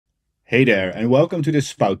Hey there, and welcome to this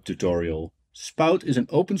Spout tutorial. Spout is an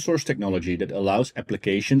open source technology that allows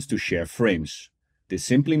applications to share frames. This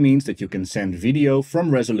simply means that you can send video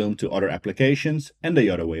from Resolume to other applications and the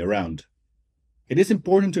other way around. It is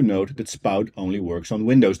important to note that Spout only works on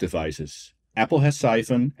Windows devices. Apple has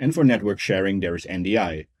Siphon, and for network sharing there is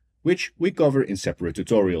NDI, which we cover in separate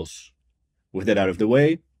tutorials. With that out of the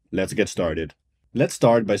way, let's get started. Let's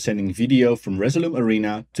start by sending video from Resolume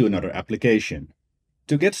Arena to another application.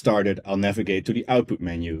 To get started, I'll navigate to the Output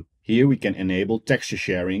menu. Here we can enable texture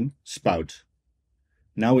sharing, Spout.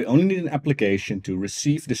 Now we only need an application to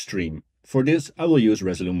receive the stream. For this, I will use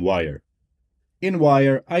Resolume Wire. In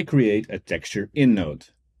Wire, I create a texture in node.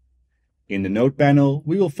 In the node panel,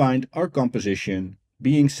 we will find our composition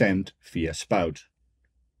being sent via Spout.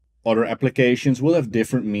 Other applications will have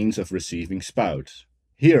different means of receiving Spout.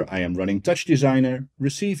 Here I am running TouchDesigner,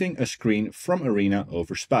 receiving a screen from Arena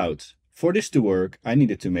over Spout. For this to work, I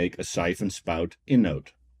needed to make a Siphon Spout in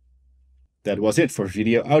node. That was it for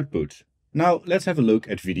video output. Now let's have a look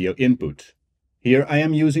at video input. Here I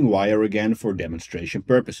am using Wire again for demonstration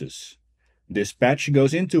purposes. This patch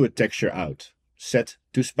goes into a texture out, set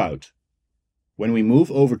to Spout. When we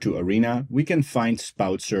move over to Arena, we can find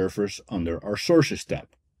Spout servers under our Sources tab.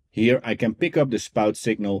 Here I can pick up the Spout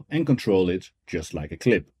signal and control it just like a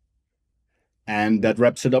clip. And that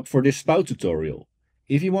wraps it up for this Spout tutorial.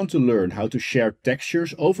 If you want to learn how to share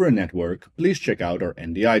textures over a network, please check out our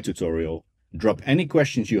NDI tutorial. Drop any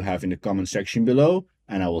questions you have in the comment section below,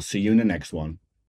 and I will see you in the next one.